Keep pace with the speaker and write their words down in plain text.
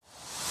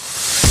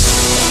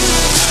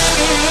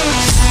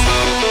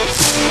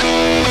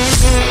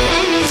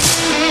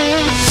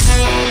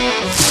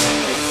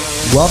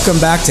Welcome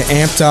back to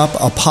Amped Up,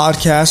 a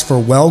podcast for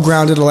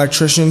well-grounded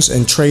electricians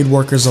and trade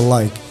workers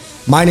alike.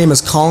 My name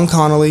is Colin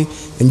Connolly,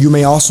 and you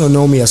may also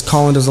know me as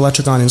Colin Does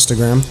Electric on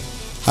Instagram.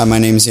 Hi, my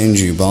name is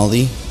Andrew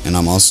Baldy, and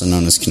I'm also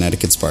known as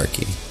Connecticut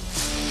Sparky.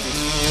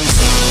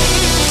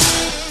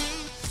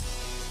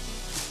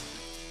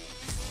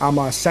 I'm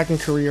a second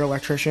career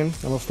electrician.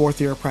 I'm a fourth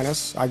year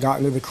apprentice. I got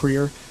into the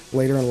career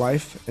later in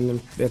life,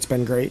 and it's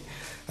been great.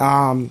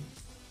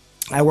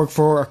 I work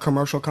for a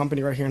commercial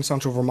company right here in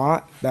central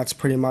Vermont. That's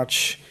pretty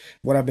much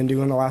what I've been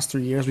doing the last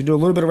 3 years. We do a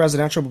little bit of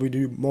residential, but we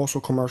do mostly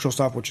commercial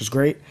stuff, which is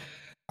great.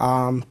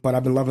 But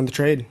I've been loving the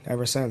trade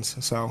ever since.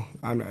 So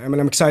I'm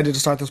excited to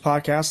start this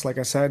podcast. Like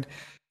I said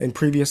in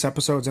previous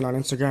episodes and on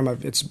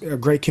Instagram, it's a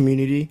great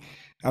community.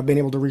 I've been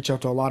able to reach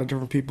out to a lot of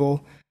different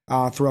people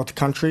throughout the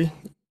country.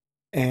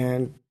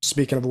 And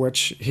speaking of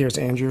which, here's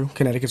Andrew,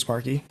 Connecticut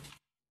Sparky.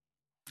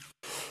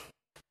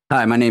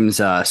 Hi, my name's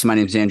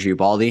Andrew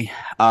Baldy.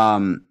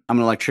 I'm an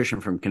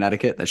electrician from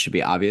Connecticut. That should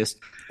be obvious.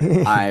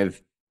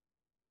 I've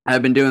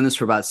been doing this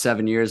for about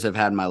 7 years. I've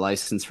had my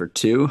license for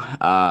 2.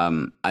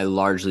 I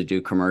largely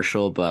do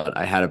commercial, but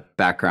I had a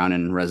background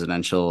in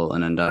residential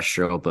and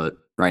industrial. But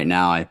right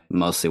now, I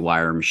mostly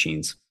wire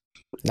machines.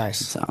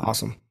 Nice, so,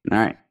 awesome. All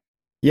right.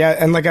 Yeah,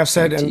 and like I've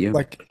said, and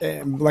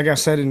like I've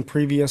said in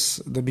previous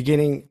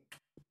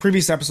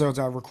episodes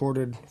I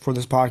recorded for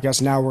this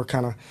podcast. Now we're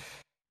kind of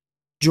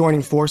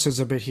joining forces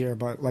a bit here,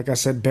 but like I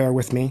said, bear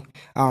with me.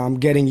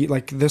 Getting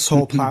like this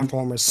whole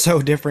platform is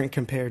so different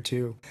compared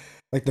to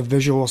like the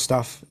visual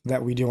stuff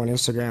that we do on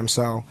Instagram.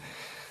 So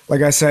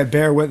like I said,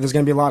 bear with. There's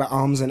gonna be a lot of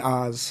ums and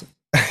ahs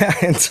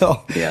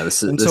until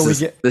this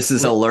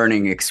is a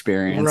learning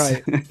experience,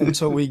 right?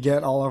 Until we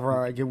get all of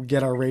our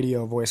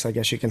radio voice, I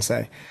guess you can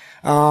say.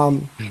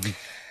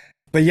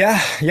 But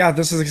yeah,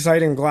 this is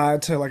exciting. I'm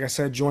glad to, like I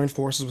said, join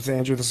forces with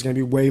Andrew. This is gonna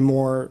be way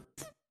more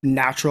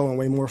natural and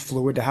way more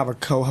fluid to have a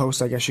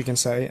co-host, I guess you can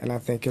say, and I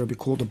think it'll be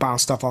cool to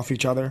bounce stuff off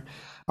each other.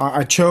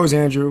 I chose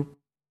Andrew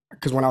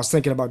because when I was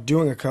thinking about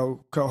doing a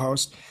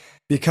co-host,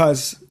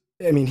 because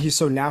I mean he's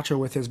so natural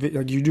with his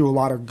video. Like, you do a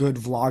lot of good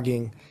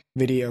vlogging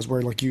videos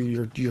where like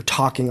you're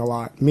talking a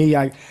lot. Me,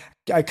 I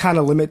kind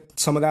of limit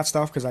some of that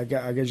stuff because I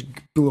get a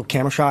little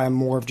camera shy. I'm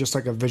more of just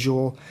like a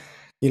visual,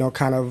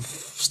 kind of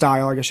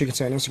style, I guess you could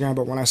say, on Instagram.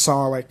 But when I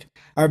saw, like,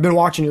 I've been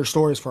watching your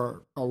stories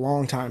for a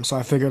long time, so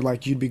I figured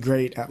like you'd be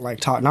great at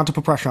like not to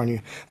put pressure on you,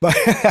 but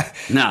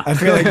no, I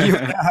feel like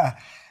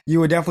you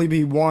would definitely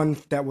be one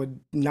that would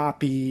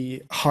not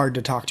be hard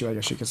to talk to, I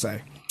guess you could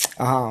say.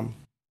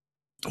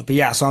 But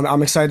yeah, so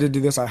I'm excited to do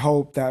this. I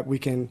hope that we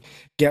can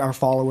get our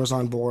followers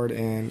on board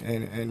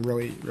and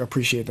really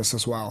appreciate this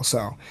as well.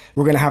 So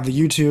we're gonna have the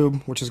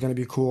YouTube, which is gonna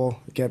be cool.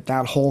 Get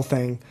that whole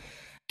thing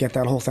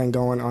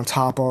going on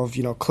top of,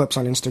 clips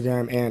on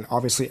Instagram and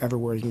obviously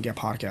everywhere you can get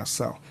podcasts.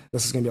 So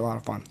this is going to be a lot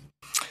of fun.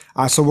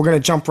 So we're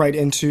going to jump right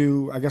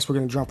into a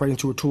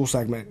tool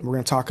segment. We're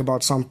going to talk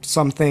about some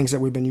things that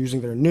we've been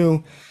using that are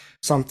new,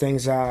 some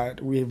things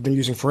that we've been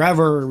using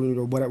forever,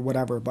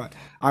 whatever. But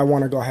I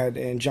want to go ahead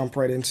and jump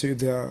right into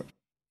the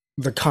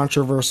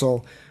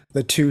controversial,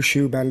 the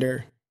 2-shoe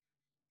bender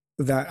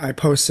that I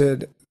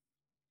posted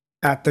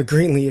at the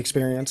Greenlee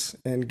experience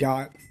and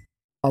got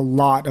a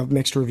lot of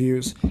mixed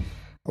reviews.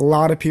 A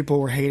lot of people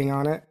were hating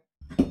on it,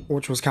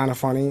 which was kind of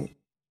funny.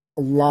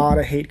 A lot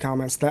of hate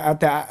comments. At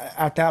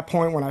that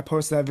point, when I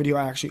posted that video,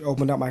 I actually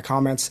opened up my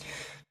comments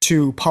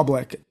to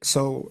public.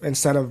 So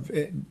instead of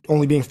it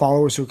only being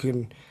followers who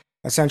can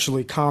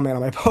essentially comment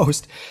on my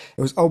post,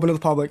 it was open to the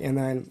public, and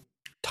then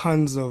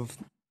tons of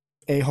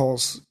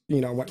a-holes,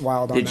 went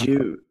wild on that. Did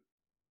you,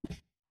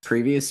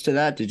 previous to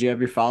that, did you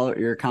have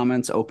your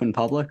comments open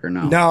public or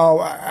no? No,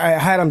 I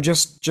had them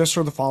just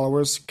for the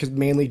followers,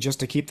 mainly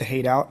just to keep the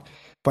hate out.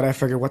 But I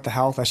figured, what the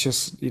hell? Let's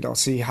just,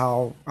 see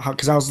how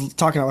because I was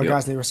talking to other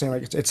guys and they were saying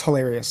like it's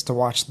hilarious to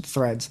watch the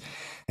threads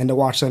and to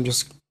watch them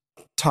just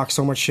talk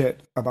so much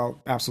shit about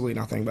absolutely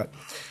nothing. But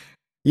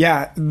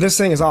yeah, this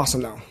thing is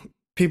awesome though.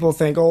 People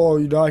think,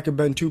 I could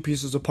bend 2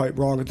 pieces of pipe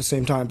wrong at the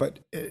same time. But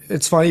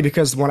it's funny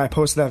because when I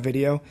posted that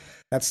video,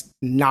 that's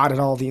not at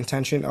all the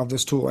intention of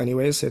this tool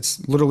anyways. It's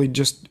literally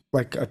just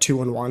like a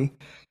 2-in-1.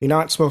 You're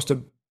not supposed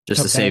to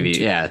just to save you,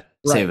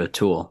 save a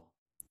tool.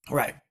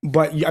 Right.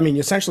 But I mean,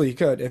 essentially you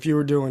could, if you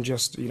were doing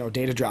just,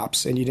 data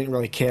drops and you didn't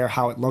really care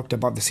how it looked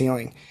above the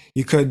ceiling,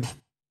 you could,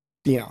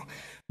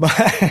 but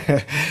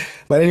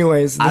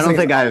anyways, I don't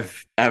think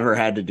I've ever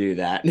had to do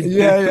that.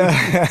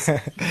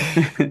 Yeah.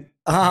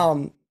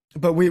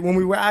 But when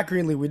we were at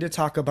Greenlee, we did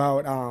talk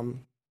about,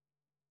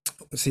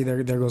 see,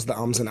 there goes the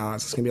ums and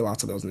ahs. There's going to be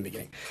lots of those in the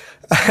beginning.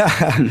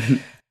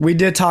 We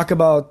did talk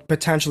about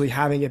potentially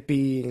having it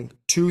being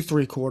 2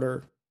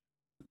 3/4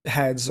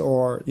 heads,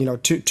 or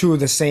two of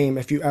the same,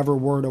 if you ever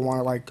were to want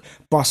to like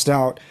bust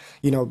out,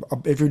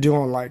 if you're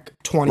doing like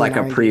 20 like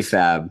 90s, a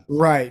prefab,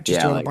 right, just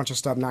doing a bunch of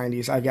stuff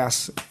 90s, I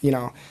guess,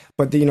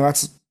 but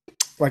that's,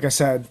 like I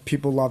said,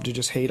 people love to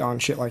just hate on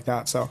shit like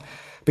that. So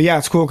but yeah,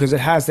 it's cool because it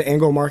has the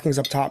angle markings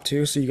up top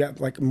too, so you got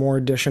like more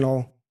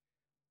additional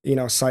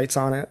sights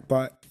on it.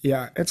 But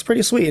Yeah, it's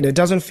pretty sweet. And it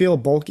doesn't feel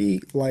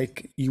bulky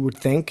like you would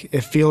think.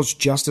 It feels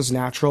just as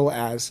natural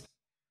as,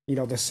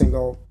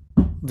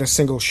 the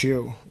single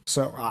shoe.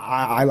 So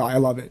I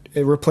love it.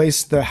 It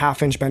replaced the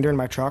half-inch bender in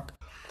my truck.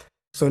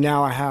 So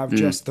now I have Mm.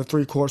 just the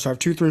 3/4. So I have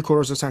two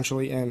 3/4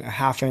 essentially and a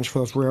half inch for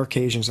those rare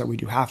occasions that we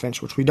do half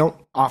inch, which we don't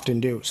often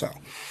do. So it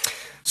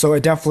Yeah,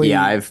 definitely.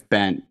 I've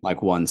bent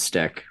like one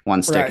stick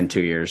in Right.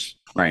 2 years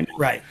right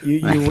Right.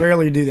 You now.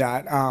 rarely do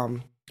that.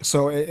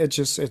 So it's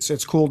just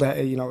it's cool that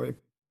it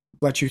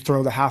lets you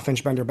throw the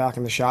half-inch bender back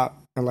in the shop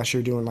unless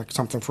you're doing like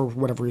something for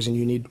whatever reason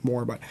you need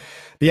more. But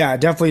yeah,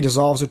 it definitely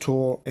dissolves a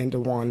tool into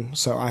one.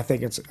 So I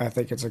think it's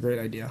a great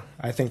idea.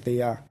 I think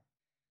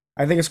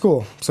it's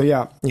cool. So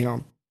yeah,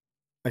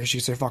 I guess you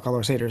could say fuck all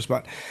those haters,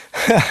 but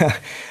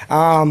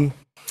um,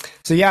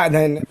 so yeah,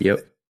 then Yep.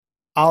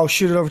 I'll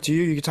shoot it over to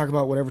you. You can talk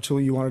about whatever tool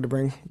you wanted to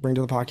bring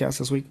to the podcast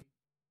this week.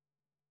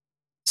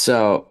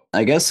 So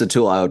I guess the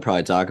tool I would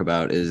probably talk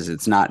about is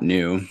it's not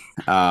new.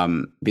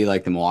 Be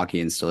like the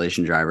Milwaukee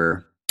installation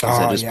driver, because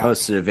I Oh just yeah,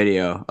 posted a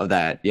video of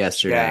that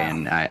yesterday, yeah,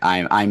 and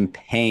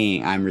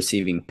I'm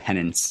receiving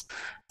penance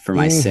for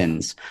my mm,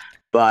 sins.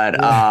 But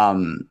yeah,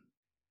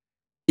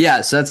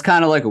 yeah, so that's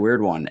kind of like a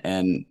weird one,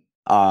 and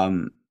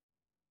um,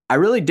 I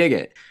really dig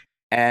it.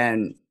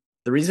 And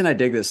the reason I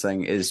dig this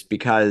thing is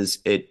because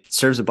it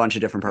serves a bunch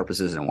of different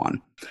purposes in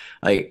one.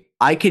 Like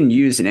I can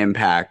use an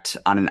impact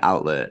on an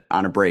outlet,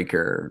 on a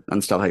breaker,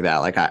 and stuff like that.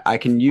 Like I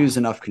can use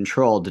enough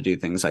control to do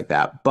things like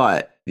that.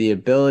 But the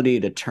ability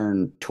to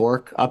turn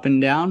torque up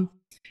and down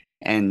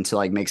and to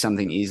like make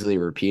something easily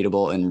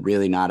repeatable and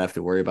really not have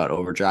to worry about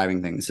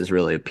overdriving things is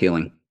really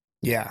appealing.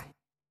 yeah,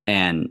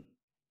 And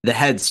the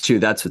heads too,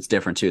 that's what's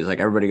different too. Is like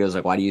everybody goes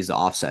like, why do you use the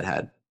offset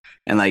head?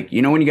 And like,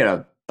 when you get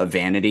a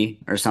vanity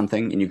or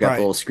something and you've got the right,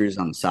 little screws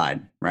on the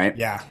side, right?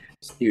 yeah,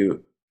 So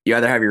you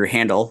either have your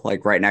handle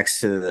like right next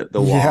to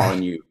the wall yeah,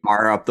 and you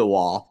mar up the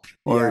wall,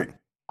 yeah, or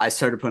I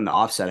started putting the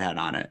offset head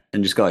on it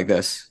and just go like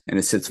this and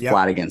it sits yep,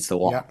 flat against the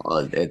wall. yep.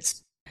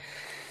 It's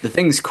the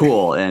thing's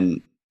cool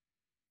and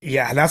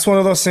Yeah, that's one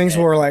of those things eh,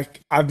 where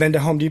like I've been to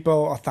Home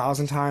Depot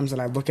 1,000 times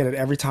and I look at it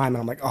every time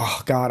and I'm like,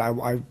 oh God,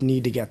 I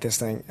need to get this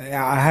thing.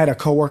 Yeah, I had a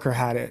coworker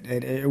had it.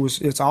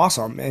 It's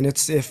awesome and it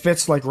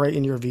fits like right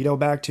in your Vito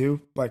bag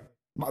too. Like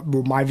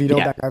my Vito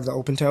yeah, bag, I have the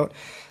open tote.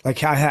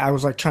 Like I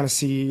was like trying to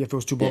see if it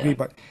was too bulky, yeah,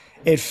 but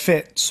it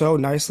fit so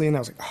nicely and I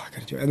was like, oh, I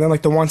gotta do it. And then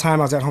like the one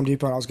time I was at Home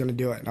Depot and I was gonna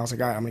do it and I was like,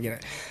 all right, I'm gonna get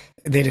it.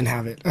 They didn't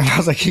have it and I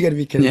was like, you gotta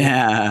be kidding me.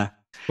 yeah.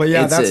 But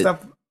yeah, It's that a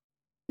stuff.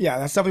 Yeah,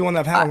 that's definitely one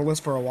that I've had I, on the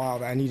list for a while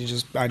that I need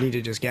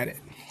to just get it.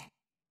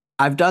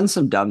 I've done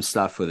some dumb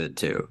stuff with it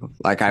too.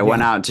 Like I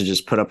went Yeah. out to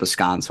just put up a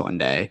sconce one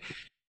day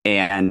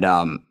and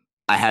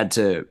I had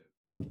to.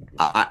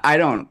 I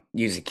don't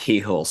use a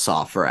keyhole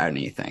saw for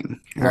anything.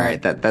 All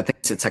right, Right. that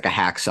thing's it's like a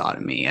hacksaw to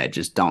me. I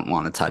just don't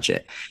want to touch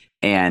it.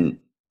 And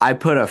I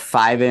put a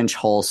 5 inch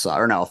hole saw,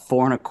 or no,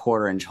 4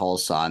 1/4 inch hole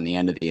saw on the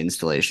end of the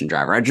installation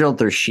driver. I drilled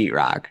through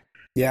sheetrock,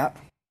 Yeah.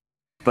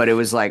 but it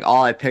was like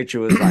all I pictured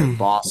was like,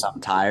 boss, I'm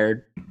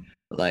tired.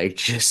 Like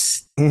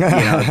just the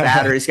Yeah.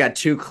 battery's got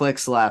 2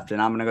 clicks left,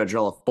 and I'm gonna go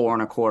drill a 4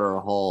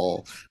 1/4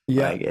 hole.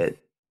 Yeah. Like it,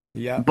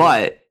 Yeah.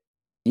 but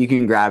you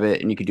can grab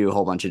it and you can do a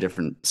whole bunch of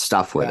different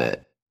stuff with Yeah.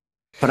 it.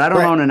 But I don't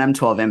Right. own an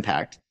M12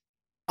 Impact.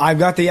 I've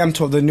got the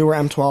M12, the newer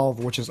M12,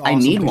 which is I awesome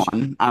need because one.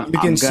 you can.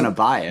 I'm gonna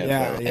buy it,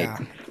 Yeah. but like, Yeah.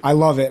 I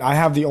love it. I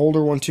have the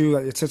older one too.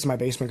 It sits in my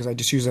basement because I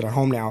just use it at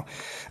home now.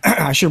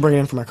 I should bring it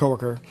in for my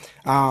coworker.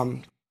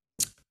 Um,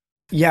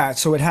 yeah.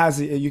 So it has.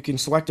 You can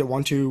select it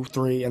one, two,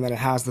 three, and then it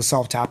has the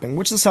self tapping,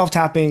 which the self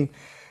tapping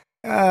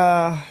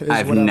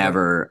is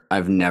whatever.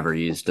 I've never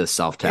used a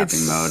self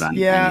tapping mode It's on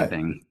yeah.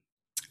 anything.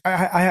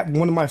 I have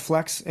one of my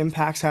Flex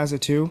Impacts has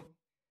it too.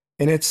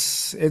 And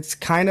it's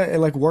kind of it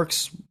like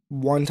works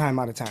one time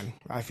out of 10.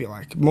 I feel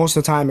like most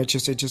of the time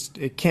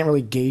it can't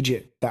really gauge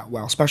it that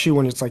well, especially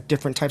when it's like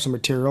different types of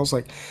materials,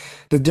 like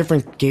the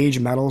different gauge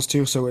metals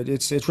too. So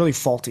it's really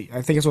faulty.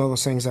 I think it's one of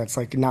those things that's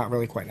like not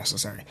really quite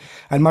necessary.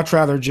 I'd much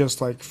rather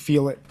just like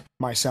feel it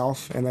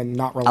myself and then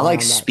not I rely like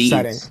on that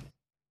setting. speeds.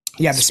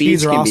 Yeah, the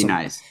speeds Speeds are can be awesome.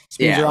 nice.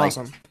 Speeds Yeah, are like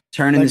awesome.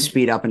 turning the Like,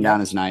 speed up and yep.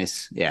 down is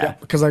nice. Yeah, Yeah.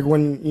 because like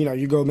when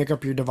you go make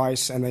up your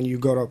device and then you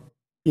go to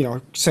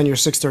send your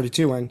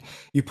 632 and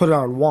you put it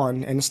on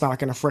one and it's not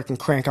gonna freaking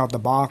crank out the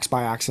box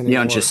by You accident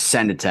don't or just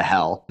send it to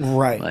hell.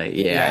 right. Like,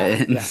 Yeah,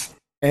 yeah. yeah,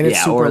 and it's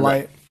Yeah, super or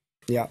light.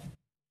 Yeah,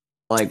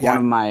 like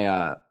one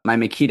yeah, of my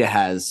Makita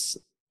has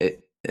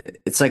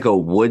it's like a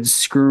wood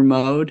screw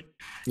mode,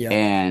 yeah.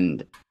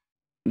 and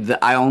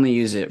I only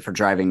use it for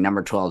driving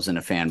number 12s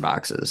into fan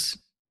boxes.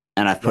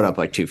 And I've put Right. up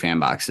like 2 fan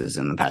boxes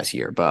in the past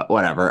year, but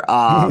whatever.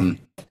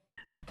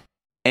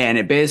 And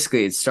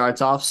it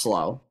starts off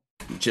slow,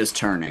 just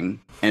turning,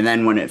 and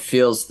then when it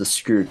feels the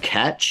screw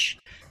catch,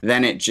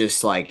 then it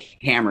just like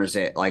hammers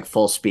it like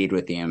full speed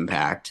with the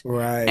impact.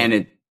 Right. And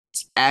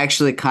it's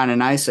actually kind of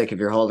nice, like if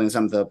you're holding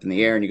something up in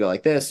the air and you go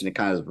like this, and it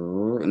kind of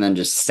and then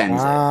just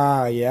sends it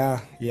Ah, yeah,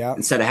 yeah.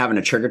 instead of having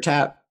a trigger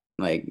tap.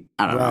 Like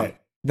I don't know. Right.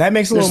 That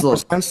makes a There's little a more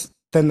little sense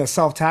than the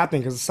self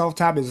tapping because the self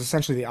tap is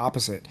essentially the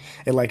opposite.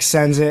 It like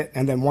sends it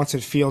and then once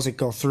it feels it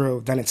go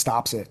through, then it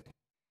stops it.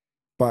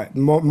 but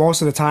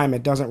most of the time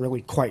it doesn't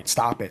really quite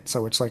stop it.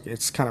 So it's like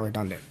it's kind of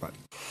redundant. But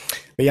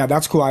yeah,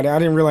 that's cool. I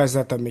didn't realize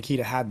that the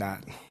Makita had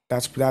that.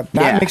 That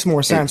Yeah, makes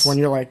more sense when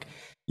it's you're like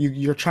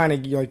you're trying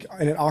to you're like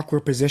in an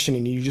awkward position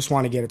and you just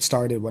want to get it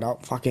started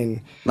without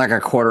fucking like a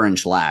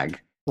quarter-inch lag.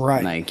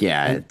 right. Like,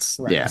 yeah, And it's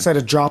right. yeah. Instead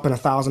of dropping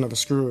 1,000 of the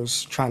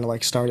screws, trying to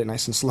like start it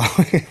nice and slow.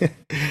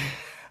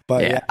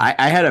 But Yeah. yeah,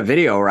 I had a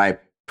video where I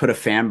put a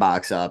fan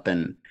box up,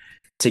 and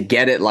to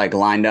get it like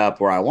lined up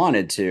where I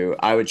wanted to,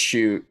 I would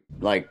shoot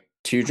like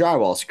two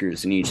drywall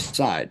screws in each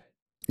side.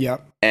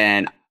 yep,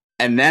 And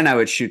then I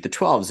would shoot the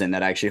 12s in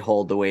that actually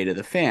hold the weight of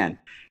the fan.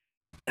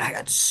 I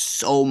got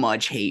so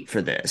much hate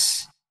for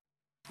this.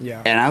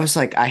 yeah, And I was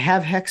like, I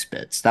have hex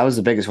bits. That was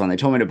the biggest one. They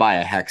told me to buy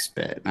a hex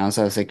bit. And I was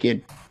like,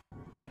 you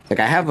like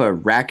I have a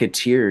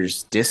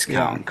Racketeers yeah,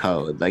 discount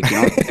code. Like,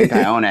 you don't think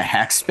I own a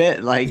hex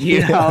bit? Like, you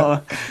yeah,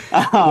 know,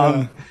 yeah.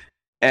 um,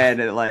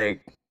 and it,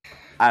 like,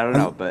 I don't I,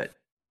 know, but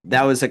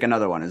that was like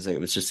another one. Is like,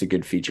 it was just a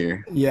good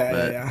feature. Yeah, yeah,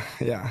 But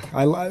yeah,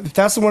 yeah.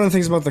 That's one of the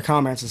things about the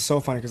comments. It's so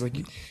funny because like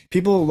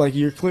people like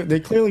they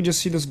clearly just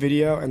see this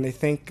video and they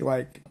think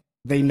like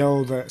they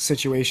know the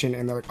situation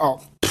and they're like,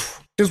 oh,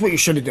 this is what you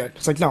should have did.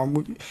 It's like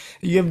no,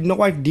 you have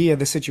no idea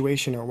the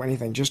situation or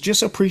anything.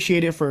 Just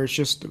appreciate it for it's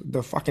just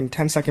the fucking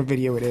 10-second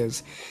video it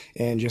is,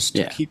 and just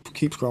yeah, keep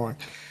scrolling.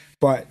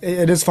 But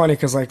it is funny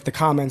because like the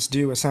comments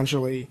do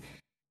essentially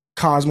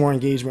cause more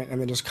engagement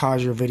and then just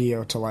cause your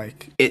video to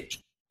like it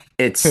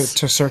it's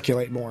to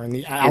circulate more in the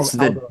it's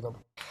the algorithm. I guess you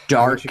could say.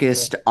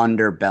 darkest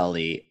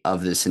underbelly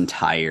of this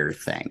entire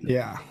thing.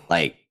 Yeah.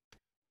 Like,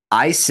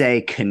 I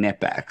say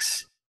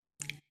Knipex,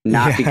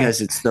 not Yeah.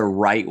 because it's the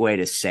right way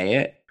to say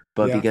it,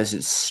 but Yeah. because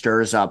it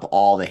stirs up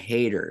all the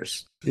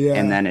haters, and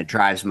Yeah. then it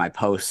drives my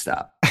post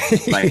up.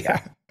 Like, Yeah.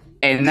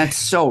 and that's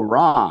so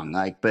wrong.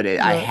 Like, but I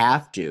Yeah.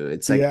 have to.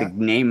 It's like the Yeah.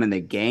 name of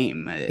the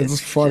game. It's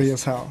It's funny just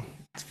as hell.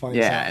 It's funny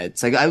as yeah. hell.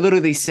 It's like I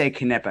literally say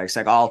Knipex.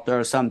 Like, I'll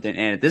throw something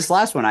in it. This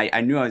last one,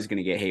 I knew I was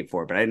gonna get hate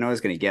for it, but I didn't know I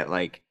was gonna get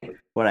like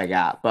what I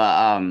got.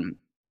 But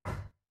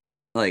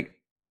like,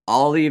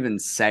 I'll even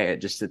say it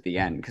just at the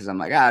end because I'm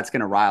like, it's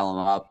gonna rile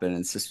them up, and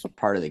it's just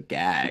part of the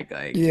gag,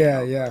 like, you Yeah,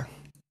 know.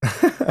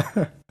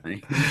 yeah.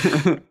 Like,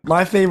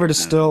 My favorite is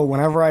still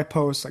whenever I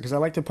post, because I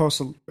like to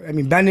post. I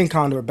mean, bending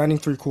conduit, bending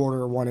 3/4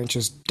 or 1 inch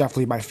is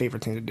definitely my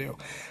favorite thing to do.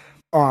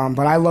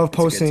 But I love it's a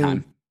good posting.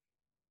 time.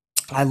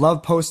 I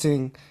love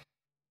posting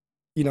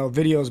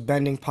videos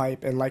bending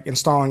pipe and like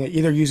installing it,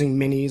 either using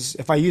minis.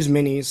 If I use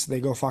minis, they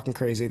go fucking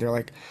crazy. They're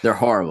like, They're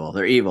horrible.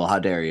 They're evil. How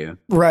dare you?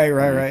 right,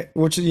 right, Like, right.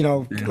 Which,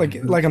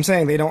 like I'm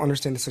saying, they don't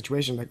understand the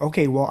situation. Like,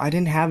 okay, well, I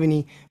didn't have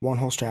any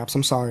one-hole straps.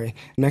 I'm sorry.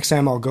 Next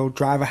time I'll go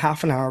drive a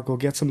half an hour, go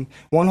get some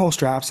one-hole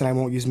straps, and I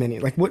won't use mini.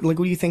 Like, what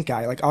do you think,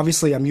 guy? Like,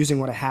 obviously, I'm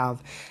using what I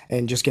have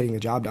and just getting the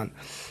job done.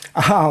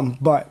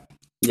 But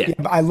yeah. yeah,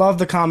 but I love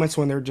the comments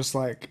when they're just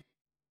like,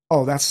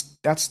 oh, that's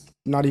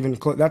not even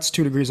close. That's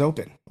 2 degrees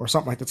open or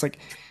something like that. It's like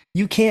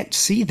you can't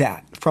see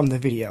that from the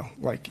video.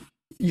 Like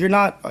you're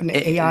not an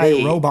It,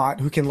 AI robot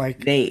who can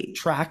like they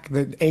track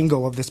the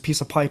angle of this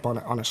piece of pipe on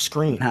a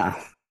screen. no.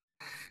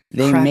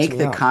 They Cracks make me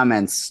the up.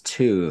 comments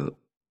too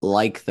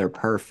like they're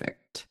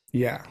perfect.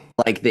 Yeah.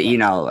 Like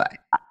that,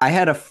 I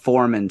had a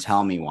foreman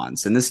tell me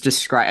once, and this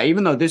describe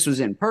even though this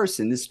was in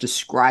person, this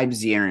describes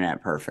the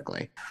internet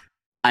perfectly.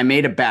 I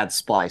made a bad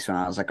splice when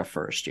I was like a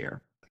first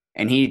year.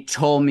 And he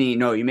told me,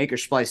 no, you make your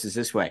splices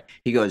this way.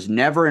 He goes,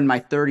 never in my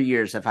 30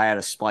 years have I had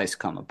a splice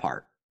come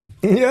apart,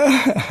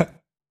 Yeah.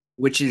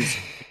 which is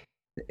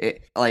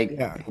like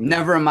Yeah.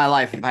 never in my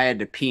life have I had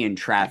to pee in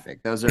traffic.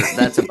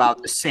 That's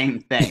about the same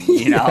thing,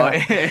 you know?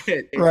 Yeah.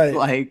 It's Right.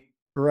 like,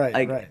 Right.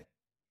 like Right. It's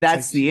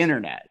that's like, the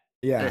internet.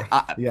 yeah.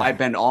 I Yeah.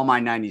 bend all my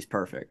 90s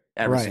perfect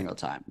every Right. single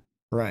time.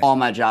 Right. All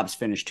my jobs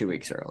finished 2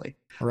 weeks early.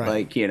 Right.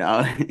 Like, you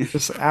know,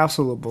 Just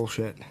absolute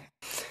bullshit.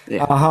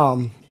 yeah,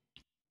 Um.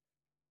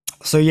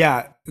 So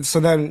yeah. So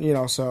then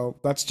So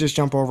let's just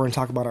jump over and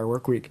talk about our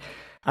work week.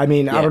 I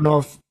mean, I yeah, don't know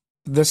if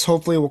this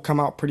hopefully will come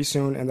out pretty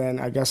soon, and then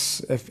I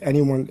guess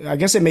I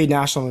guess it made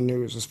national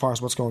news as far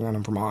as what's going on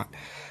in Vermont.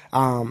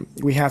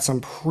 We had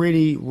some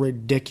pretty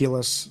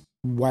ridiculous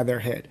weather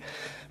hit.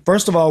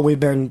 First of all, we've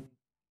been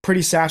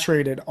pretty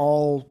saturated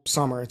all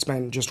summer. It's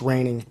been just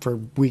raining for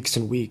weeks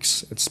and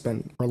weeks. It's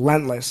been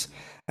relentless.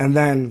 And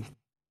then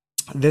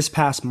this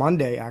past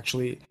Monday,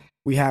 actually,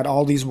 we had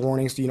all these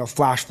warnings,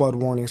 flash flood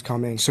warnings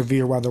coming,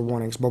 severe weather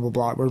warnings, blah, blah,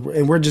 blah.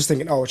 And we're just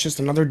thinking, oh, it's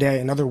just another day,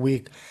 another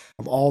week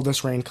of all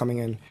this rain coming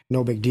in,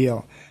 no big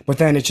deal. But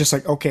then it's just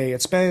like, okay,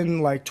 it's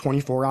been like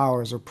 24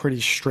 hours of pretty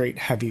straight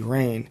heavy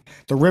rain.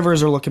 The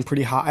rivers are looking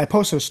pretty high. I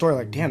posted a story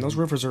like, damn, those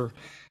rivers are,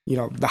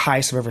 the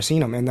highest I've ever seen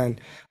them. And then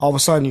all of a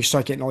sudden you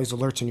start getting all these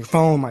alerts on your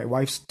phone. My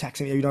wife's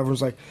texting me,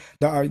 everyone's like,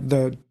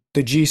 the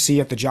GC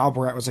at the job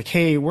we're at was like,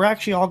 hey, we're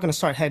actually all going to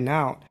start heading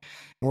out.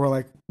 And we're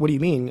like, what do you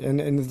mean? And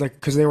it's like,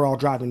 because they were all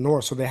driving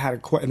north, so they had to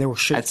quit, and they were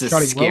that's a shutting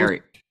roads.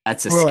 scary.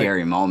 That's a We're like,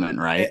 scary moment,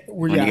 right?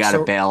 When you yeah, got to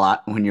so bail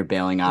out when you're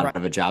bailing out right,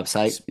 of a job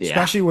site. Yeah,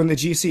 especially when the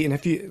GC, and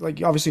if you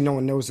like, obviously no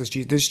one knows this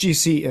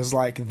GC is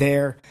like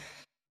there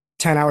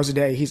 10 hours a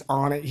day. He's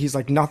on it. He's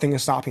like, nothing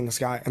is stopping this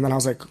guy. And then I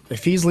was like,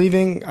 if he's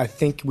leaving, I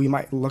think we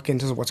might look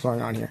into what's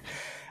going on here.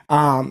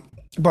 Um,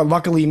 but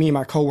luckily, me and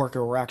my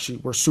coworker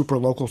we're super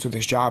local to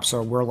this job,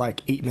 so we're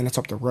like 8 minutes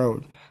up the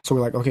road. So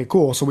we're like, okay,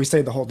 cool. So we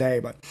stayed the whole day,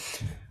 but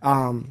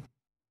um,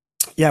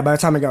 yeah, by the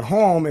time I got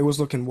home, it was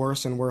looking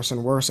worse and worse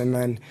and worse. And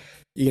then,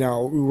 we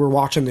were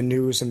watching the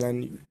news, and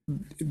then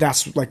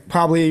that's like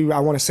probably, I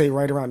want to say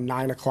right around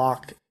 9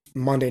 o'clock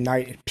Monday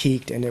night, it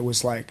peaked, and it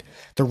was like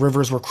the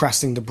rivers were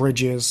cresting the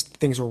bridges,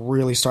 things were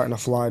really starting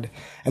to flood.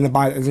 And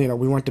then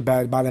we went to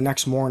bed. By the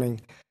next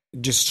morning,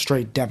 just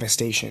straight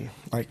devastation.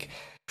 Like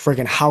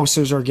freaking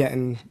houses are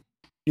getting,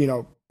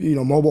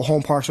 mobile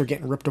home parks are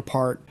getting ripped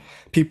apart.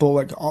 People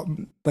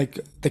like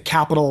the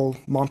capital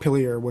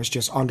Montpelier was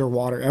just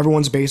underwater.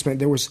 Everyone's basement,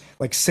 there was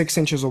like 6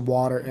 inches of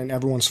water in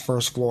everyone's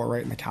first floor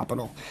right in the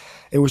capital.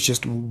 It was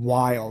just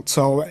wild.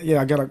 So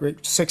yeah, I got a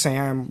 6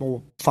 a.m.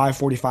 well,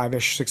 5:45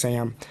 ish, 6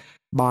 a.m.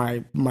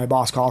 My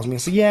boss calls me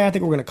and says, "Yeah, I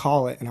think we're gonna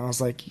call it." And I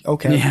was like,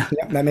 "Okay, Yeah.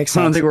 yeah, that makes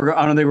sense." I don't think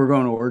we're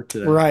going to work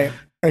today. Right.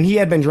 And he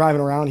had been driving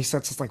around. He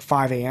said since like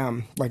 5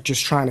 a.m. like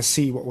just trying to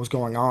see what was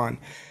going on.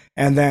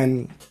 And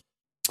then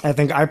I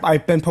think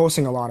I've been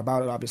posting a lot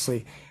about it,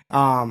 obviously.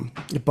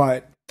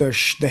 But the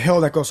hill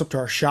that goes up to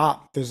our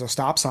shop, there's a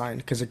stop sign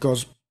because it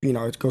goes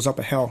up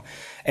a hill,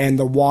 and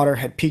the water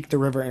had peaked the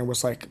river and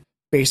was like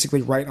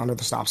basically right under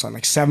the stop sign,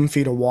 like 7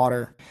 feet of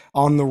water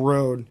on the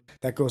road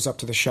that goes up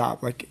to the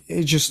shop. Like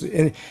it just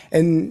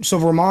and so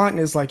Vermont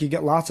is like you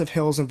get lots of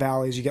hills and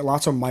valleys, you get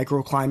lots of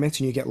microclimates,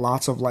 and you get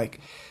lots of like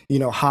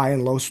high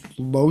and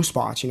low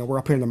spots. We're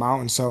up here in the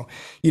mountains, so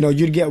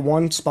you'd get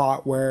one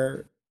spot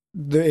where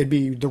it'd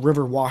be the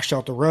river washed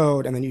out the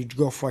road, and then you'd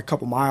go for like a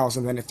couple miles,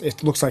 and then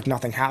it looks like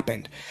nothing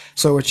happened.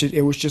 So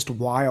it was just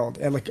wild,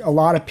 and like a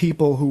lot of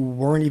people who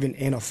weren't even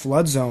in a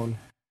flood zone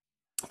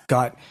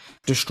got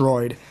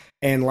destroyed,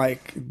 and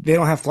like they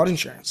don't have flood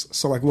insurance.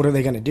 So like, what are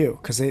they going to do?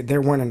 Because they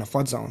weren't in a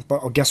flood zone.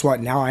 But guess what?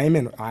 Now I'm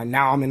in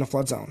a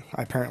flood zone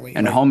apparently.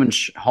 And Like,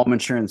 home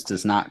insurance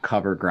does not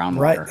cover right,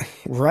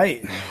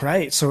 groundwater.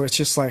 right. So it's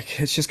just like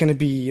it's just going to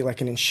be like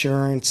an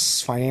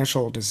insurance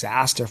financial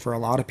disaster for a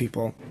lot of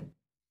people.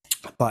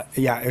 But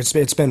yeah,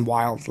 it's been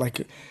wild.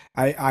 Like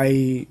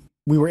we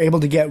were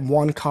able to get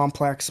one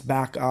complex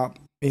back up.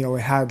 It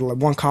had like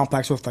one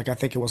complex with like I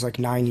think it was like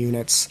 9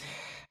 units.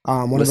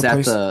 One of Was the that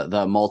places,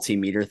 the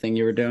multimeter thing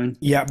you were doing?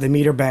 yeah, the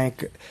meter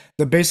bank.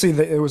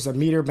 It was a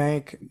meter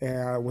bank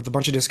with a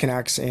bunch of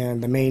disconnects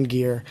and the main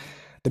gear,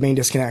 the main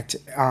disconnect.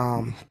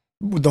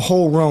 The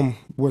whole room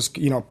was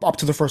up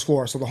to the first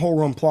floor, so the whole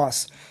room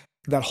plus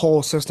that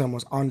whole system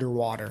was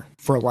underwater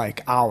for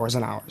like hours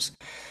and hours.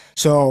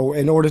 So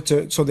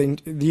so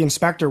the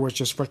inspector was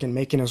just freaking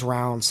making his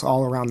rounds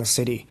all around the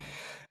city.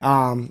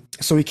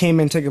 So he came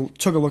in,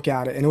 took a look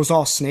at it, and it was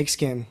all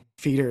snakeskin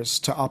feeders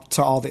to up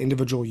to all the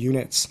individual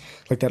units,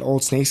 like that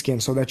old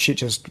snakeskin. So that shit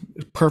just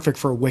perfect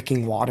for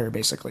wicking water,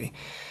 basically.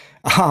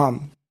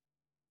 Um,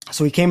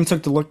 so he came and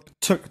took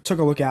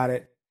a look at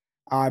it.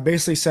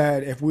 Basically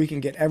said if we can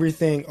get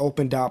everything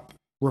opened up,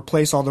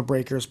 replace all the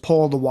breakers,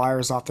 pull the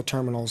wires off the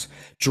terminals,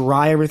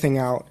 dry everything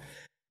out.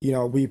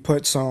 We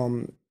put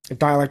some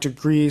dielectric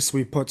grease,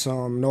 we put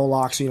some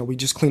Nolox, we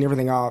just cleaned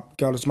everything up,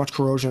 got as much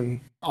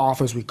corrosion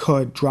off as we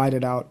could, dried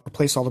it out,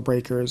 replaced all the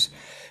breakers,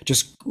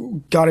 just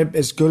got it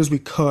as good as we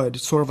could,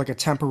 sort of like a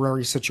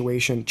temporary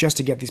situation just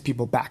to get these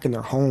people back in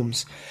their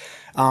homes.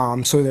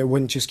 So they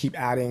wouldn't just keep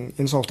adding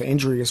insult to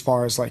injury as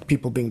far as like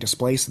people being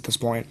displaced at this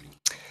point.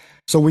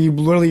 So we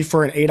literally,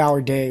 for an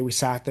 8-hour day, we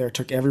sat there,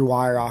 took every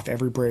wire off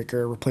every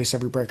breaker, replaced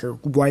every breaker,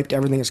 wiped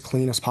everything as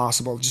clean as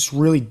possible, just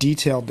really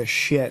detailed the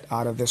shit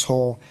out of this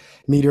whole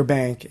meter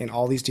bank and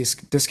all these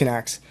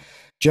disconnects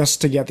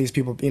just to get these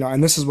people,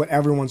 and this is what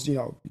everyone's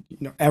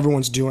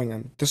doing.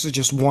 And this is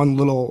just one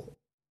little,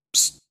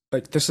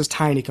 like, this is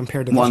tiny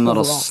compared to One this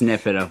little overall,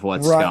 snippet of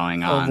what's right,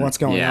 going of on. what's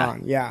going Yeah.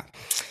 on. Yeah.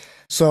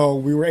 So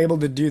we were able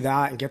to do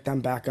that and get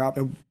them back up.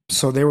 And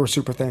so they were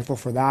super thankful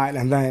for that.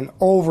 And then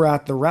over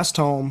at the rest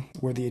home,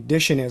 where the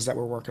addition is that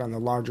we're working on the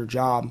larger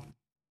job,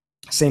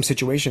 same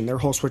situation. Their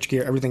whole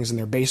switchgear, everything's in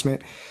their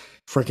basement,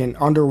 freaking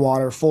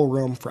underwater, full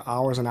room for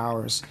hours and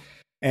hours.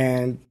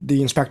 And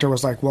the inspector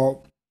was like,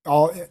 well,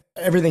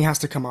 everything has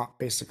to come up,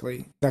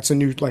 basically. That's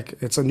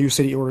it's a new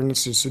city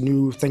ordinance. It's a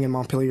new thing in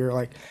Montpelier.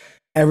 Like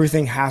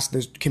everything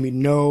there can be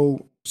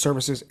no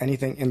services,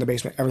 anything in the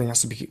basement. Everything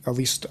has to be at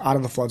least out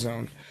of the flood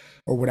zone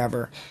or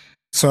whatever.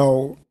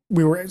 So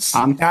we were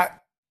I'm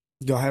at,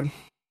 go ahead.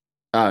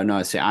 Oh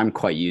no, see, I'm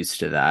quite used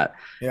to that.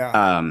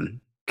 Yeah.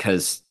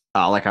 Because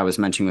like I was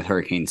mentioning with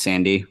Hurricane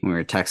Sandy when we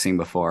were texting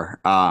before,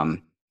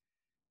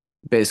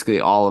 basically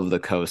all of the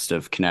coast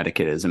of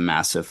Connecticut is a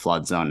massive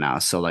flood zone now.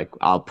 So like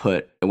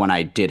when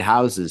I did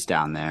houses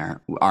down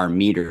there, our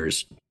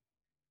meters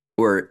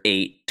were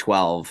 8,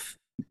 12,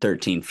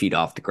 13 feet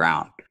off the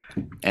ground.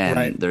 And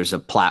Right. there's a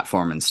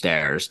platform and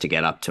stairs to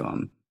get up to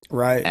them.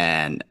 Right.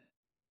 And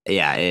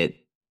yeah, I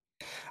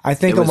it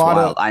think a was lot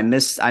wild. of, I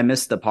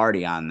missed the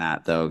party on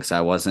that though, because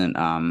I wasn't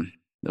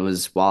it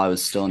was while I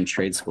was still in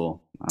trade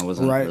school. I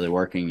wasn't right. really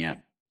working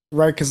yet.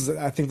 right, because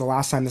I think the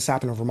last time this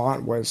happened in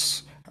Vermont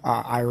was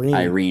Irene.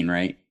 Irene,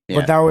 right? But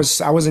Yeah. that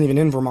was I wasn't even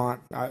in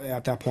Vermont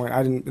at that point.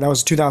 I didn't. That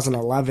was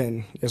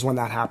 2011 is when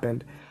that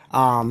happened.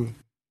 Um,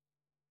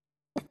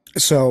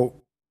 so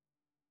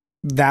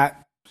that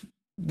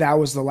that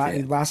was the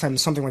Yeah. last time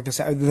something like this.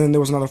 Then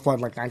there was another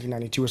flood like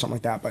 1992 or something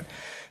like that. But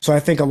so I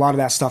think a lot of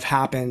that stuff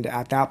happened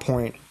at that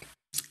point.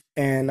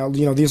 And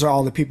these are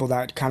all the people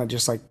that kind of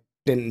just like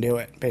didn't do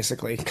it.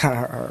 Basically, kind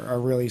of are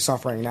really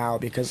suffering now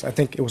because I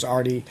think it was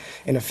already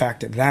in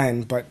effect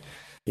then. But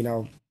you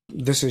know,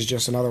 this is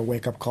just another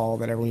wake up call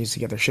that everyone needs to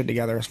get their shit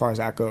together as far as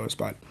that goes.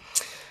 But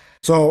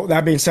so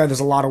that being said, there's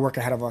a lot of work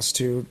ahead of us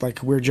too.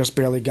 Like we're just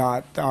barely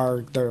got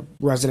the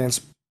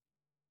residents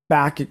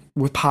back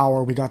with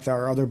power. We got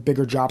our other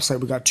bigger job site.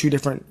 We got two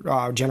different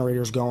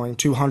generators going,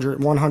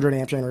 200, 100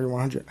 amp generator,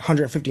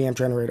 150 amp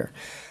generator.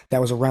 That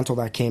was a rental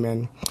that came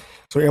in.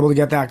 So we're able to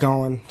get that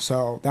going.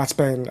 So that's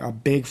been a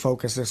big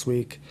focus this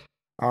week.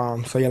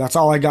 So yeah, that's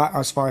all I got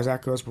as far as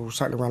that goes, but we're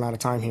starting to run out of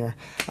time here.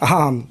 So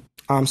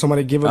I'm going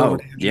to give it over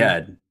to Oh, Andrew.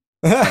 yeah.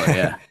 Oh,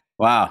 yeah.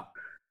 Wow.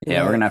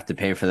 Yeah, we're Right. gonna have to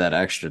pay for that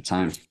extra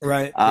time.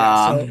 Right.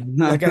 Yeah. So, Um,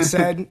 like I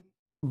said,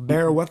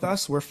 bear with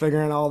us. We're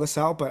figuring all this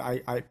out, but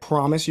I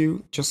promise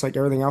you, just like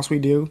everything else we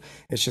do,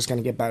 it's just going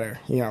to get better.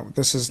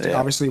 This is yeah.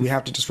 obviously we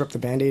have to just rip the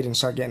band-aid and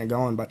start getting it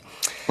going, but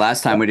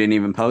Last time we didn't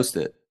even post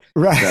it.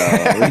 right.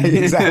 So,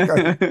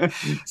 Exactly.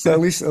 So at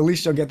least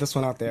you'll get this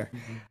one out there.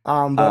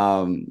 But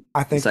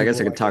I think so I people guess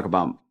I will could like talk it.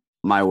 about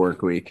my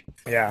work week.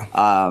 Yeah.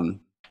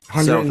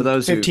 So for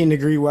those who 115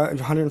 degree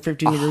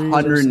 115 degrees or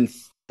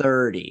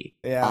 130,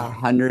 yeah.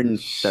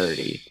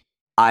 130.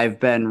 I've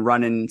been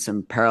running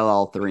some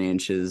parallel 3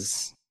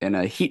 inches in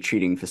a heat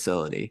treating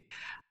facility.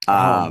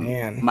 Oh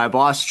man. My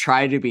boss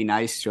tried to be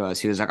nice to us.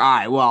 He was like, "All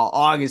right, well,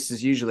 August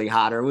is usually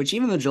hotter," which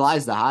even though July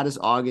is the hottest,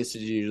 August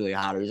is usually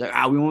hotter. He's like,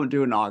 we won't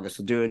do it in August.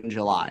 We'll do it in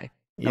July."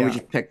 And we Yeah.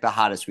 just picked the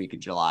hottest week of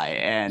July.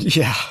 And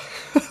Yeah.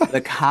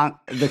 the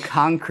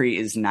concrete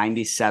is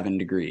 97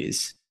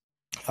 degrees.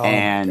 Oh my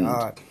And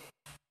God.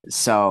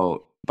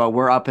 so, but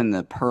we're up in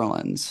the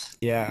purlins,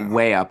 Yeah.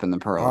 way up in the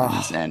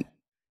purlins. Oh, And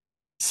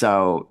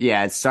so,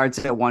 yeah, it starts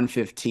at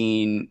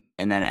 115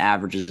 and then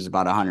averages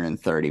about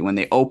 130. When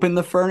they open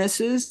the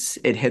furnaces,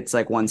 it hits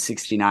like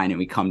 169 and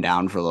we come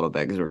down for a little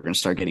bit because we're going to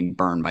start getting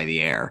burned by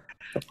the air.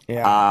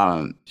 yeah.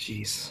 Um,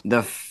 Jeez.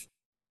 the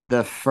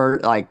the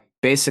first, like,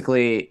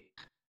 basically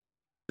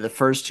the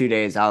first 2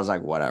 days, I was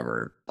like,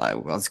 whatever, like,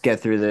 let's get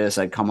through this.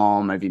 I'd come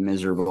home, I'd be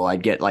miserable.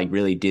 I'd get like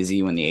really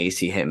dizzy when the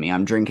AC hit me.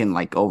 I'm drinking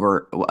like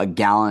over a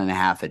gallon and a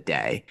half a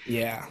day,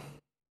 Yeah.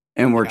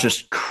 and we're Yeah.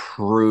 just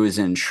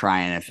cruising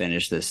trying to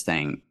finish this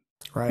thing.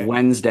 Right.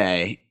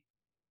 Wednesday,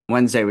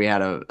 Wednesday we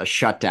had a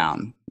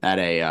shutdown at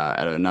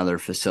another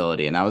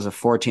facility, and that was a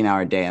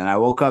 14-hour day. And I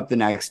woke up the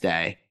next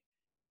day,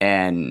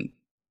 and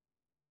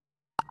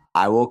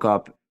I woke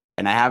up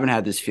and I haven't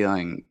had this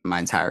feeling my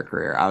entire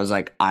career. I was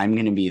like, I'm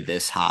gonna be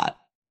this hot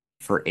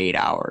for 8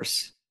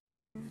 hours.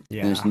 And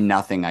there's Yeah.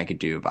 nothing I could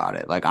do about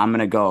it. Like I'm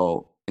gonna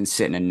go and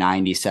sit in a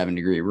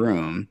 97-degree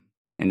room,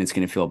 and it's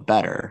gonna feel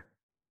better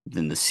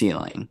than the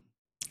ceiling.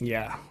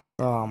 Yeah.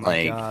 Oh my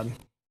Like, God.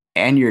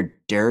 and you're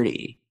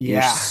dirty. You're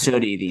Yeah.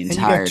 sooty the And you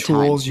entire got time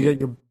tools. You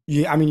too. got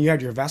I mean, you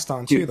had your vest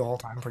on too Dude, the whole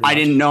time, pretty I much.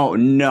 didn't know.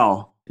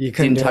 No, You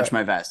couldn't didn't do touch it.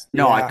 my vest.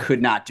 No, I Yeah.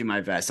 could not do my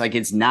vest. Like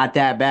it's not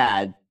that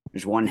bad.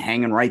 There's one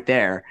hanging right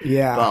there,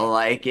 Yeah. but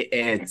like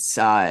it's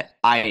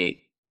I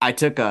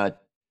took a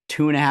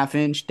 2.5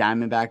 inch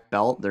Diamondback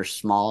belt, their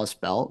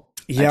smallest belt.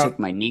 I Yep. took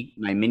my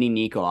mini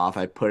Nico off.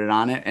 I put it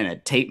on it and a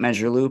tape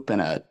measure loop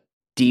and a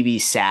DB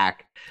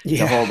sack to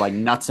Yeah. hold like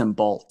nuts and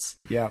bolts.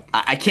 Yep.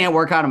 I can't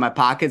work out of my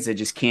pockets. I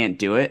just can't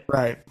do it.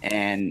 Right.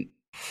 And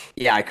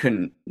yeah, I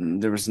couldn't.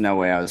 There was no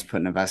way I was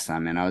putting a vest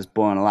on, man. I was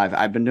blown alive.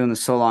 I've been doing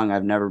this so long.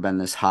 I've never been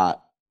this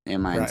hot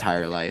in my Right.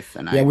 entire life.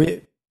 And Yeah.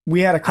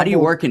 We had a how do you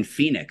couple. work in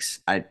Phoenix?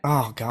 Oh I don't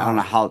know God.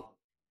 how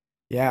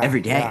Yeah.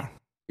 every day, Yeah.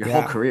 your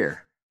whole Yeah.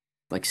 career,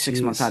 like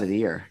 6 months out Jeez. of the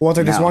year. Well, it's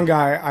like this one No,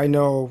 guy I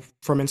know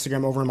from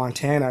Instagram over in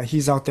Montana.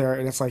 He's out there,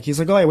 and he's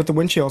like, oh yeah, with the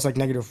wind chill, it's like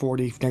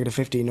 -40,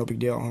 -50, no big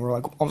deal. And we're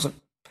like, I was like,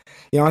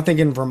 I think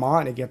in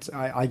Vermont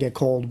I get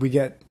cold.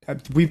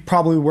 We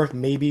probably worked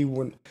maybe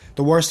when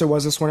the worst it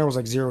was this winter was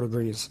like 0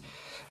 degrees.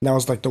 And that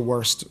was like the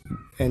worst,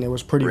 and it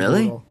was pretty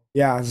really? brutal.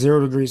 Yeah,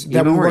 0 degrees that we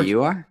Even where worked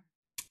you are?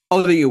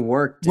 Oh, that you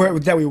worked in.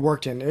 that we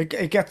worked in. It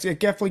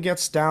definitely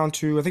gets down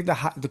to I think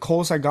the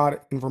coldest I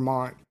got in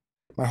Vermont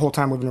my whole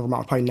time living in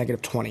Vermont was probably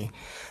 -20.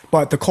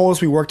 But the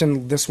coldest we worked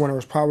in this winter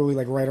was probably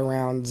like right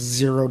around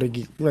 0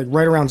 degree, like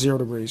right around 0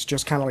 degrees,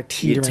 just kind of like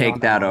You teetering on take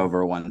that that line.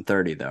 over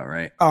 130 though,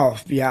 right? Oh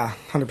yeah,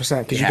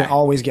 100%. Because you can Yeah.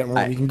 always get more.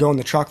 I You can go in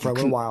the truck for you a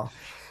little can. while.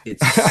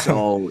 It's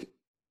so.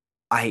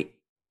 I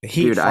The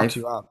heat dude, fucks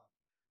you up.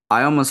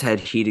 I almost had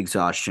heat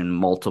exhaustion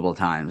multiple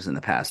times in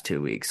the past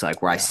 2 weeks,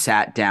 like where I Yeah,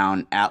 sat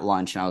down at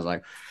lunch and I was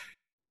like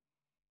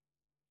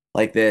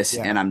this,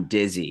 yeah, and I'm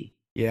dizzy.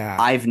 yeah.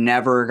 I've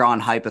never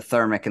gone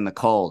hypothermic in the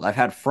cold. I've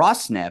had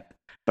frostnip,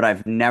 but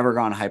I've never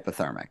gone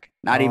hypothermic,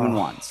 not even Oh,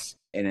 once.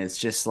 And it's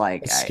just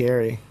like it's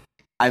scary.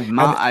 I've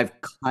I th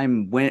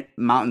climbed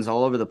mountains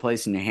all over the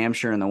place in New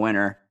Hampshire in the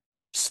winter,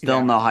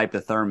 Still no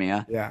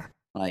hypothermia. Yeah.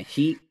 Like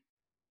heat,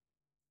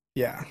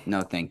 Yeah.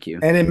 no, thank you.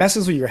 And it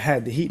messes with your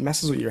head. The heat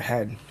messes with your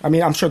head. I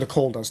mean, I'm sure the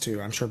cold does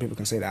too. I'm sure people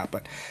can say that,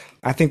 but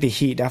I think the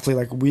heat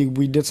definitely, like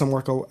we did some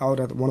work out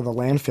at one of the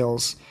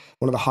landfills,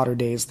 one of the hotter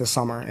days this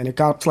summer, and it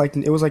got up to like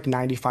it was like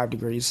 95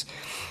 degrees.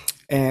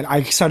 And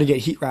I started to get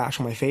heat rash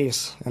on my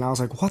face, and I was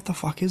like, "What the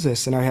fuck is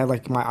this?" And I had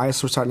like my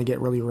eyes were starting to get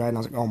really red, and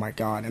I was like, "Oh my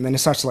God!" And then it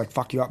starts to like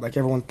fuck you up. Like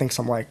everyone thinks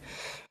I'm like,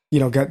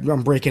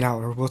 I'm breaking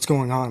out or what's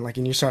going on. Like,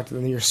 and and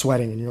then you're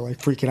sweating and you're like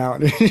freaking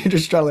out, and you're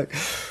just trying to like,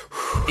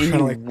 And trying to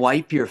you like,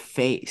 wipe your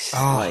face.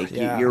 oh Like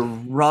yeah, you're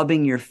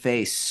rubbing your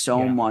face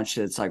so yeah, much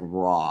that it's like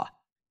raw.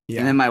 And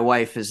yeah, then my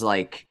wife is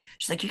like,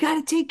 she's like, you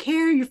gotta take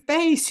care of your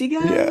face.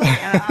 You gotta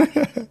like,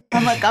 yeah,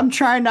 I'm like, I'm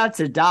trying not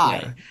to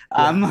die. yeah,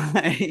 I'm yeah,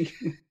 like,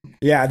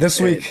 yeah.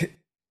 it,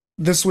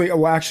 This week,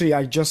 well, actually,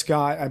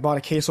 I bought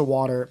a case of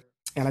water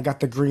and I got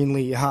the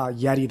Greenlee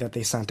Yeti that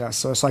they sent us.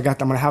 So I'm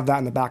gonna have that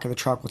in the back of the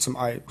truck with some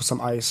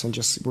ice, and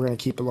just we're gonna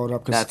keep it loaded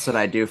up because that's what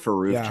I do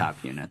for yeah.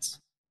 rooftop units.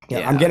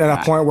 Yeah, I'm Yeah, getting like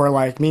at that point where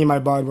like me and my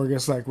bud, we're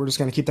just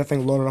gonna keep that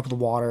thing loaded up with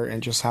water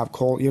and just have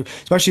cold.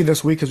 Especially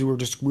this week because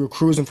we were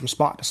cruising from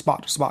spot to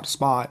spot to spot to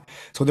spot.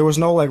 So there was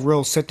no like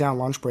real sit down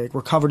lunch break.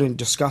 We're covered in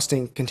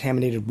disgusting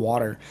contaminated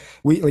water.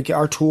 We like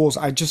our tools.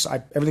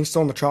 Everything's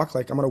still in the truck.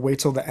 Like I'm gonna wait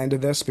till the end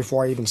of this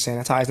before I even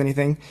sanitize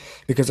anything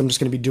because I'm just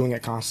gonna be doing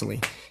it constantly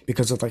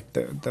because of like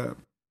the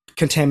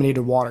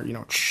contaminated water.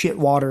 Shit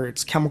water.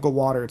 It's chemical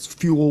water. It's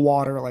fuel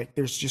water. Like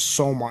there's just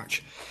so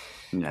much.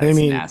 And I that's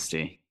mean,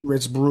 nasty.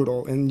 it's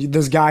brutal. And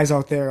there's guys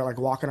out there like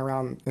walking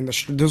around in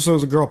this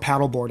was a girl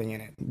paddleboarding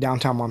in it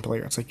downtown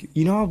Montpelier. It's like,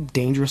 how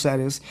dangerous that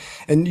is?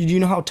 And you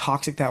know how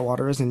toxic that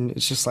water is? And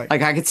it's just like,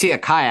 Like I could see a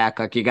kayak,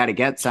 like you got to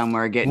get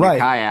somewhere, get in your right,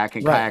 kayak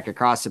and right, kayak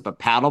across it, but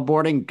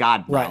paddleboarding,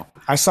 God right. no. Like,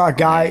 I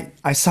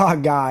saw a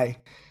guy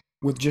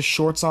with just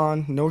shorts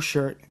on, no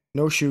shirt,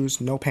 no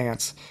shoes, no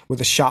pants, with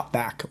a shop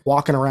vac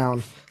walking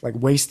around like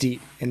waist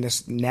deep in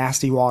this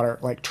nasty water,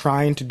 like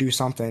trying to do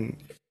something.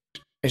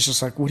 It's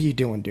just like, what are you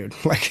doing, dude?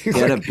 Like,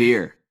 get a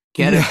beer.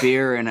 Get a yeah,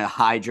 beer in a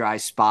high dry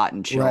spot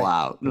and chill right,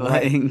 out.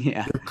 right. Like,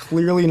 yeah. You're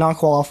clearly not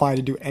qualified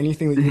to do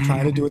anything that you're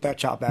trying to do with that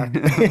chop back.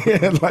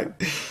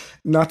 Like,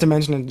 not to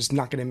mention, it's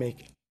not going to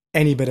make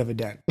any bit of a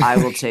dent. I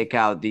will take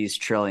out these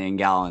trillion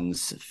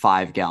gallons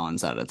 5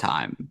 gallons at a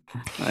time.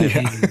 Like,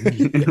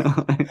 Yeah.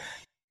 Yeah.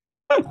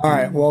 All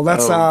right. Well, oh,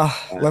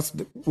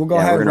 God. we'll go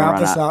Yeah, ahead and wrap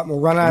this up. We'll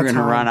run out we're of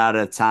gonna run time. out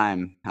of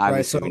time. Right.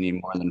 Obviously, we So,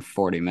 need more than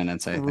 40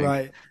 minutes, I think.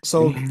 right.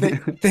 So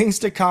things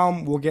to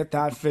come. We'll get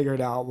that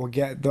figured out. We'll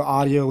get the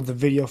audio, the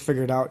video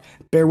figured out.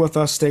 Bear with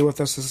us. Stay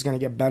with us. This is going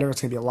to get better. It's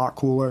going to be a lot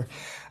cooler.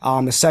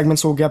 The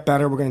segments will get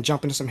better. We're going to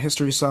jump into some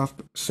history stuff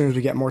as soon as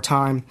we get more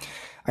time.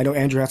 I know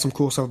Andrew had some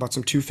cool stuff about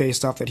some Two-Face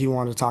stuff that he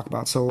wanted to talk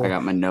about. So I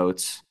got my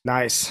notes.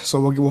 nice. So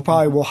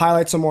we'll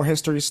highlight some more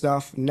history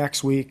stuff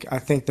next week. I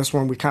think this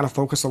one we kind of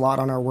focus a lot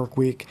on our work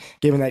week,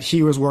 given that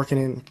he was working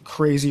in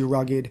crazy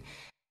rugged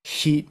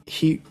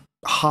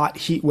hot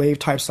heat wave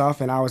type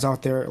stuff, and I was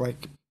out there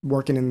like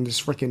working in this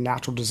freaking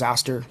natural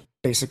disaster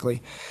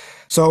basically.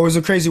 So it was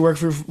a crazy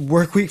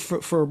work week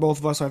for both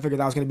of us. So I figured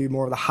that was going to be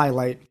more of the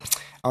highlight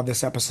of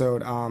this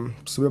episode.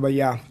 But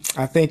yeah,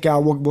 I think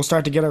we'll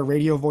start to get our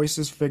radio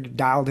voices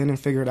dialed in and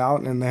figured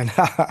out, and then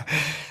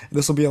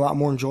this will be a lot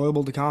more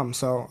enjoyable to come.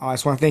 So I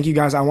just want to thank you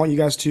guys. I want you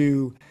guys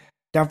to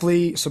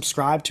definitely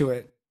subscribe to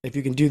it. If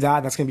you can do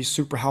that, that's going to be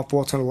super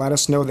helpful. It's going to let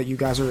us know that you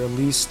guys are at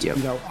least, Yep.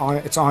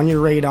 it's on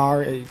your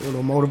radar.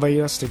 It'll motivate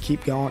us to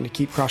keep going, to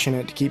keep crushing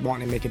it, to keep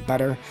wanting to make it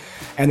better.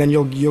 And then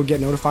you'll get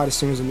notified as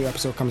soon as a new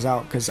episode comes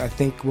out, because I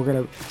think we're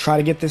going to try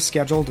to get this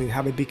scheduled and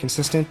have it be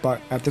consistent.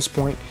 But at this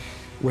point,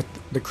 with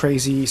the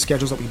crazy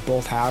schedules that we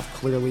both have,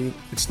 clearly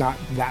it's not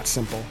that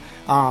simple.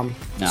 No.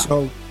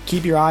 So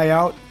keep your eye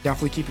out.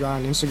 Definitely keep your eye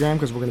on Instagram,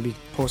 because we're going to be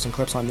posting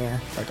clips on there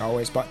like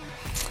always. But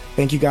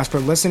thank you guys for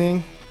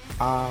listening.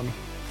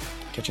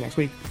 Catch you next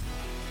week.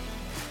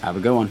 Have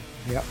a good one.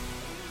 Yep.